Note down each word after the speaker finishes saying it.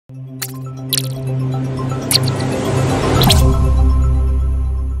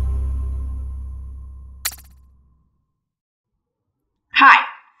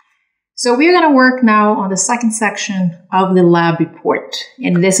So we're going to work now on the second section of the lab report.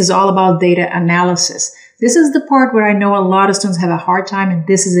 And this is all about data analysis. This is the part where I know a lot of students have a hard time, and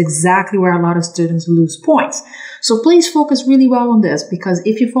this is exactly where a lot of students lose points. So please focus really well on this, because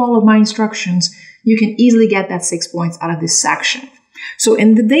if you follow my instructions, you can easily get that 6 points out of this section. So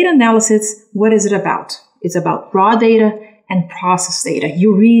in the data analysis, what is it about? It's about raw data and process data.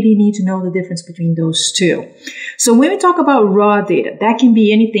 You really need to know the difference between those two. So when we talk about raw data, that can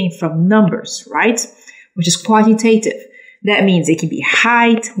be anything from numbers, right? Which is quantitative. That means it can be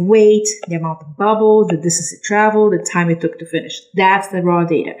height, weight, the amount of bubbles, the distance it traveled, the time it took to finish. That's the raw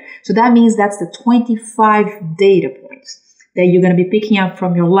data. So that means that's the 25 data points that you're going to be picking up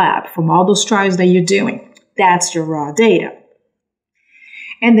from your lab, from all those trials that you're doing. That's your raw data.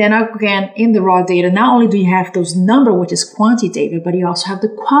 And then again, in the raw data, not only do you have those numbers, which is quantitative, but you also have the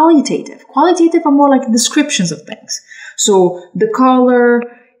qualitative. Qualitative are more like descriptions of things. So the color,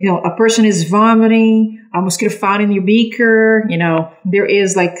 a person is vomiting, a mosquito found in your beaker, there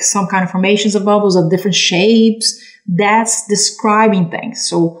is like some kind of formations of bubbles of different shapes. That's describing things.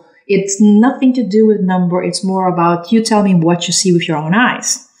 So it's nothing to do with number. It's more about you tell me what you see with your own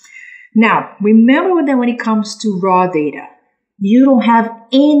eyes. Now, remember that when it comes to raw data, you don't have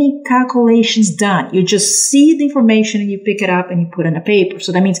any calculations done. You just see the information and you pick it up and you put it in a paper.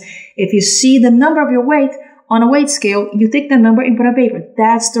 So that means if you see the number of your weight on a weight scale, you take that number and put it on paper.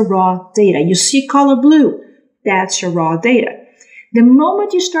 That's the raw data. You see color blue. That's your raw data. The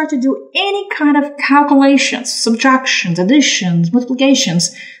moment you start to do any kind of calculations, subtractions, additions,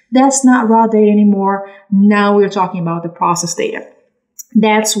 multiplications, that's not raw data anymore. Now we're talking about the process data.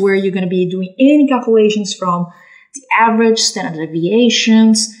 That's where you're going to be doing any calculations from the average, standard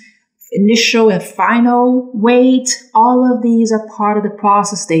deviations, initial and final weight. All of these are part of the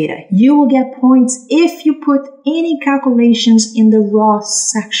process data. You will get points if you put any calculations in the raw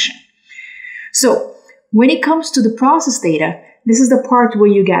section. So when it comes to the process data, this is the part where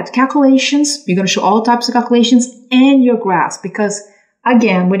you get calculations. You're going to show all types of calculations and your graphs, because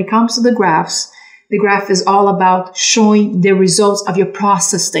again, when it comes to the graphs, the graph is all about showing the results of your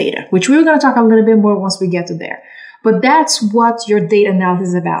process data, which we're going to talk a little bit more once we get to there. But that's what your data analysis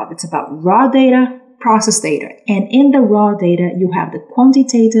is about. It's about raw data, process data. And in the raw data, you have the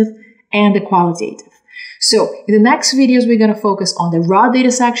quantitative and the qualitative. So in the next videos, we're going to focus on the raw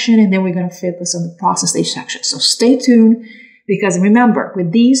data section, and then we're going to focus on the process data section. So stay tuned, because remember,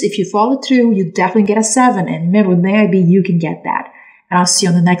 with these, if you follow through, you definitely get a 7. And remember, with the IB, you can get that. And I'll see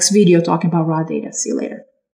you on the next video talking about raw data. See you later.